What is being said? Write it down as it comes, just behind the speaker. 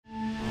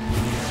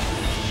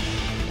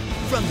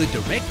From the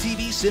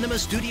DIRECTV Cinema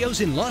Studios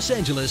in Los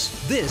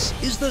Angeles, this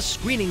is The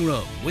Screening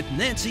Room with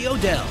Nancy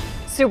O'Dell.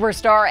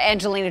 Superstar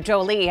Angelina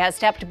Jolie has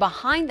stepped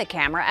behind the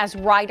camera as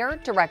writer,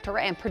 director,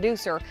 and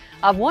producer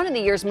of one of the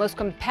year's most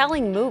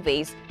compelling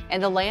movies, In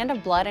the Land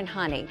of Blood and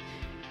Honey.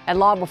 And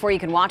long before you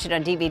can watch it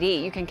on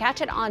DVD, you can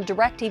catch it on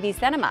DIRECTV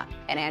Cinema.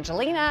 And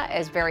Angelina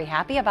is very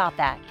happy about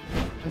that.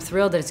 I'm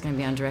thrilled that it's going to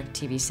be on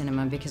DIRECTV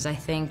Cinema because I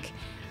think,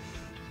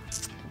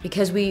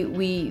 because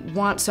we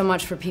want so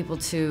much for people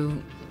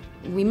to,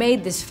 we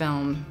made this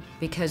film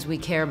because we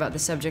care about the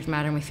subject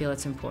matter and we feel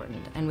it's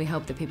important, and we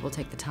hope that people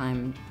take the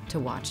time to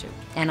watch it.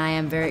 And I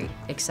am very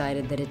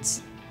excited that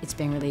it's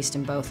being released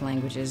in both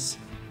languages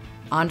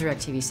on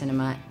DIRECTV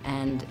Cinema,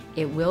 and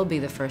it will be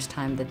the first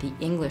time that the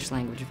English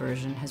language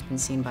version has been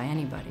seen by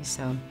anybody.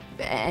 So,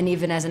 and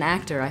even as an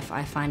actor,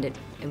 I find it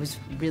was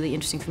really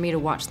interesting for me to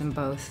watch them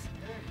both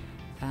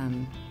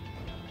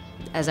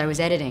as I was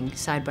editing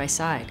side by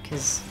side,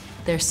 because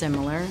they're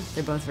similar,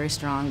 they're both very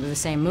strong, they're the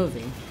same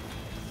movie,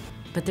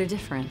 but they're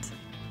different,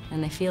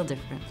 and they feel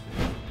different.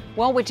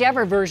 Well,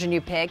 whichever version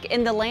you pick,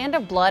 In the Land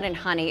of Blood and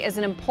Honey is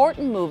an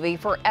important movie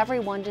for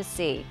everyone to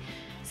see.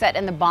 Set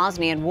in the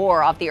Bosnian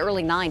War of the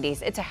early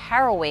 90s, it's a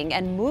harrowing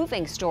and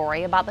moving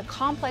story about the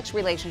complex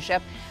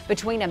relationship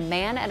between a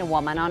man and a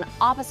woman on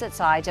opposite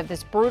sides of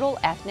this brutal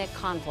ethnic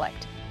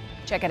conflict.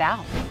 Check it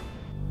out.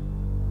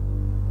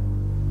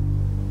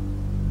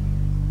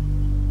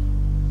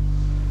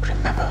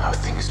 Remember how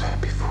things were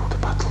before the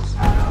battles.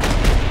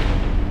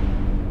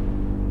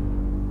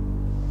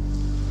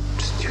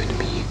 Just you and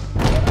me.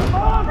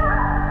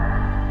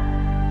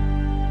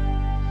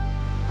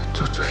 I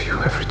thought of you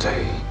every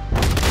day.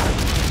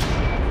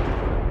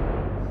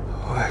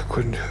 Why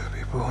couldn't you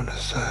be born a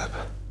Serb?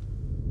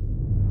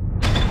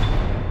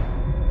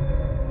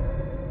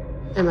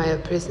 Am I a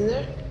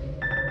prisoner?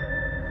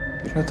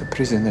 You're not a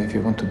prisoner if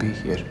you want to be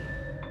here.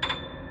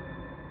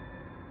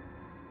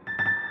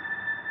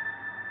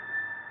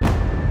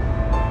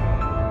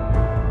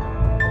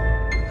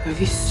 Are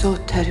we so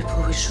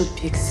terrible we should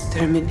be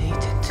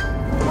exterminated?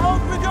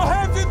 Out with your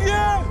hands in the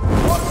air!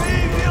 Or we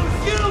will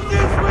kill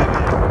these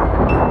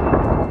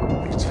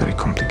women! It's very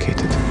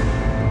complicated.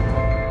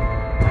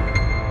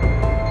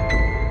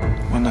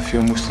 One of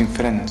your Muslim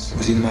friends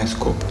was in my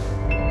scope.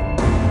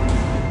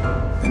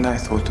 And I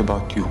thought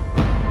about you.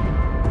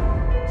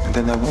 And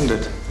then I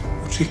wondered,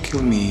 would she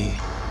kill me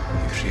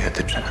if she had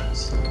the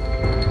chance?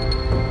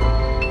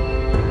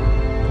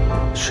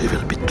 She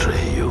will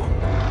betray you.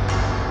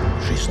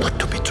 She's not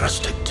to be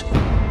trusted.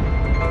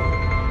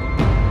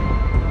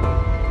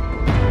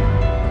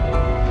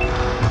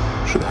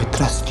 Should I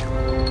trust you?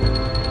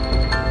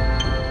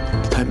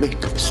 Did I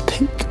make a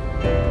mistake?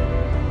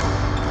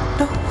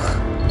 No.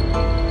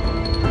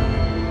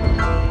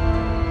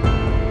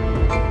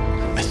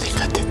 I think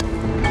I did.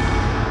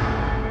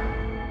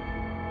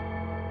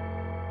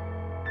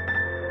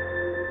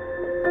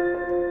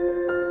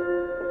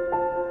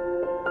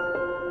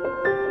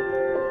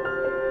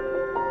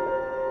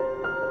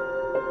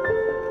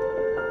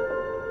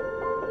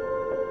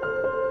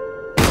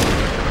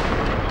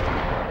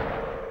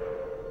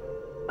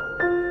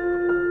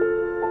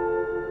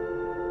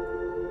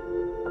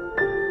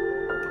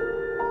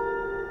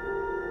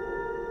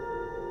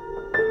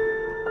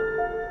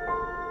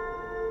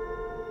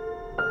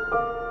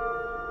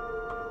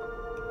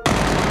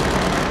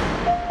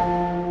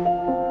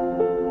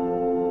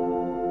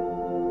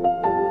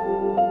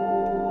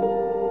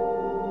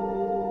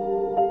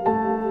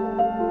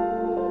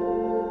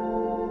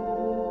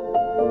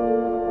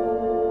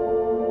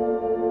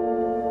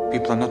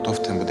 People are not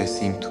often what they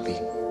seem to be.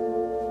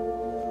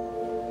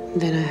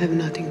 Then I have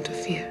nothing to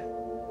fear.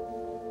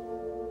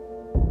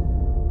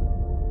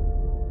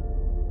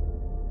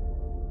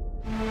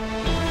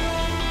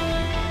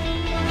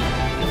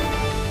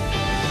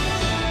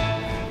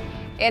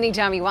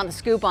 Anytime you want the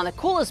scoop on the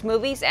coolest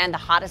movies and the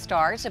hottest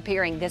stars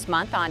appearing this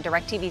month on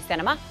DIRECTV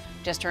Cinema,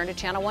 just turn to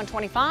channel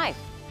 125.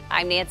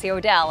 I'm Nancy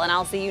O'Dell, and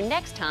I'll see you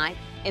next time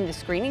in The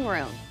Screening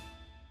Room.